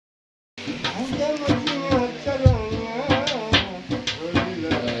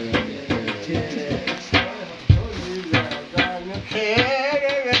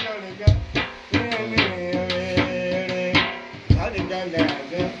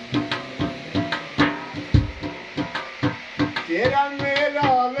तेरा मेरा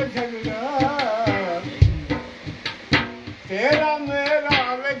झगड़ा, तेरा मेरा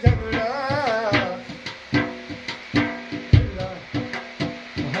झगड़ा,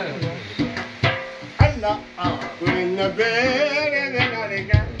 अल्लाह कोई नबेरे लड़का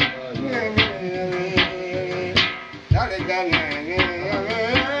लड़का लड़का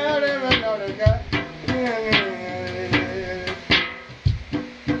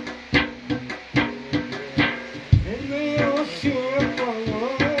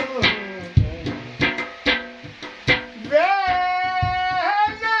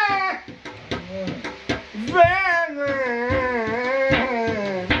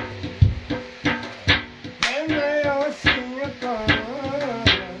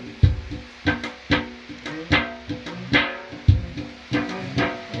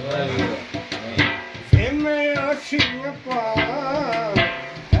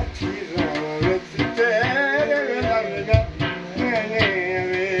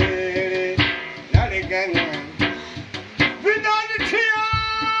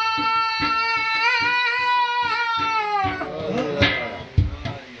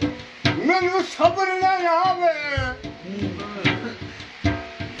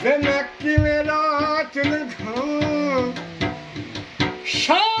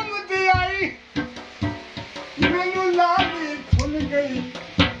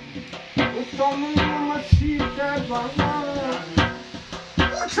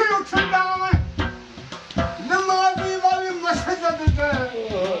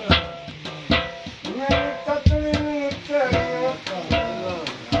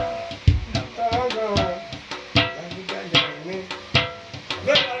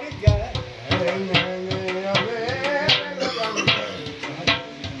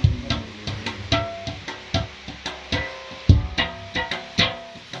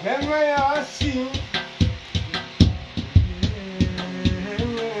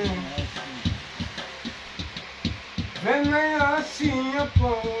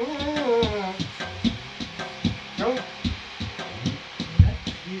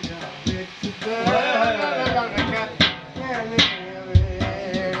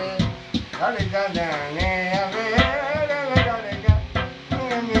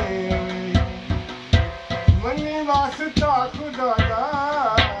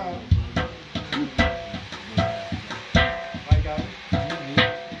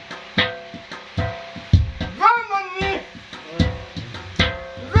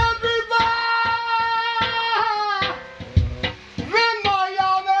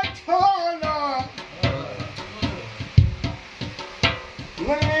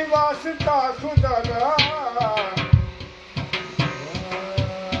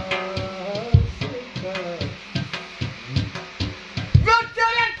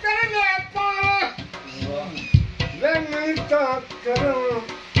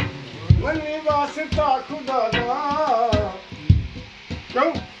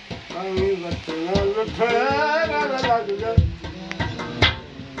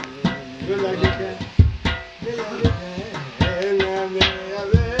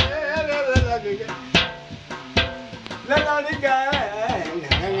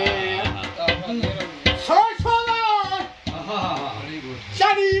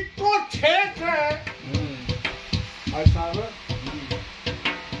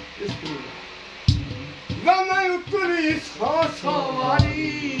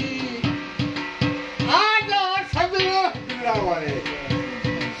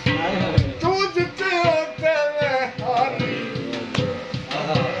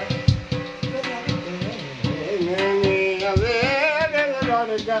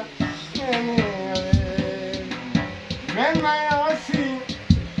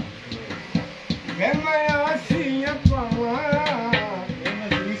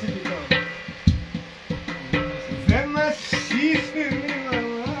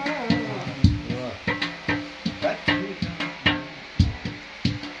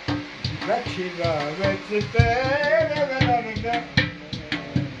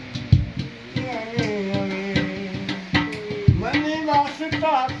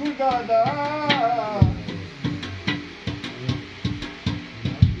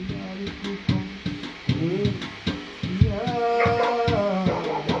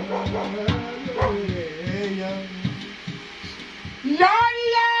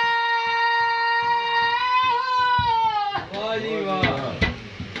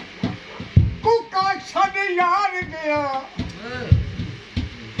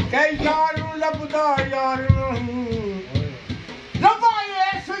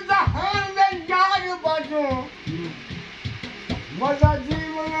मजा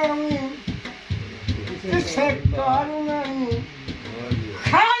जीवन किसे कारू नहीं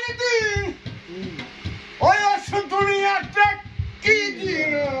खालदी ओए उस दुनिया तक की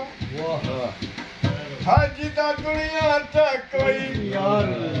जीना हाजी दा दुनिया तक कोई यार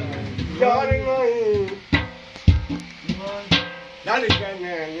नहीं लालिका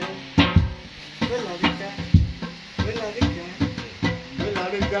नहीं लालिका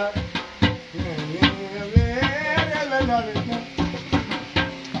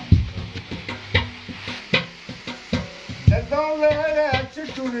Don't let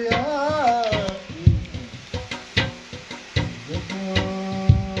it to the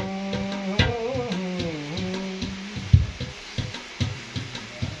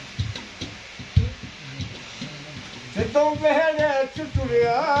don't let it to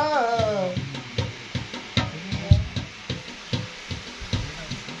the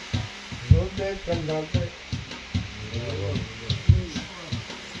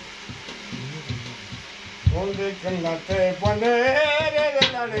Onde cannate ponere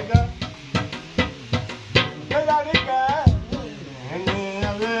la riga ne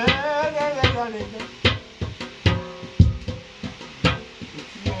avere la riga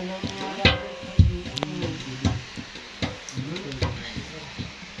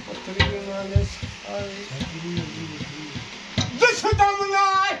this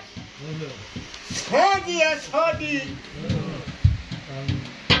damnai sadi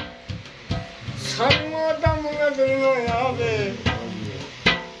Sarmada mungadrino yabe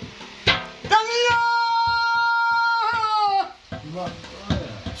Daniya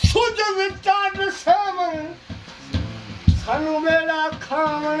Suja vichad seven Sanu Mera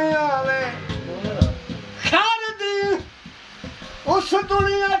khamane aave Khardi us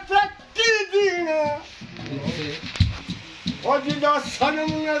duniya tak ki dina Ojida sanu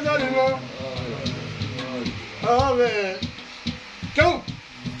mungadrino aave Kyun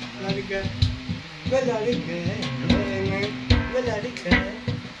Ladike Veladike, veladike,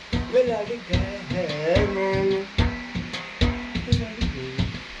 veladike,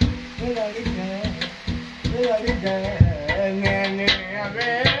 veladike, veladike, veladike.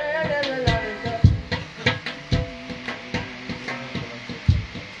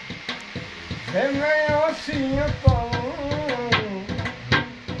 Veme osinho pão.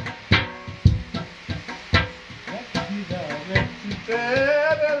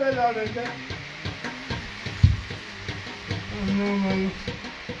 Tera, veladike.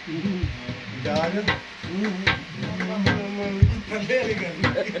 Darling,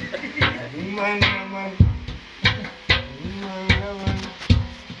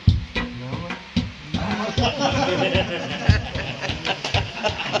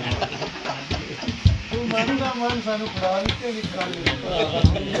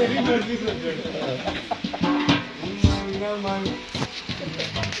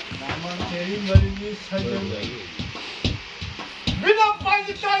 Bina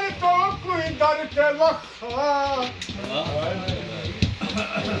pagitare to koi dar ke lakha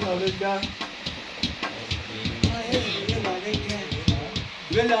Alika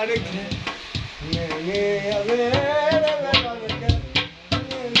Veladike ne ave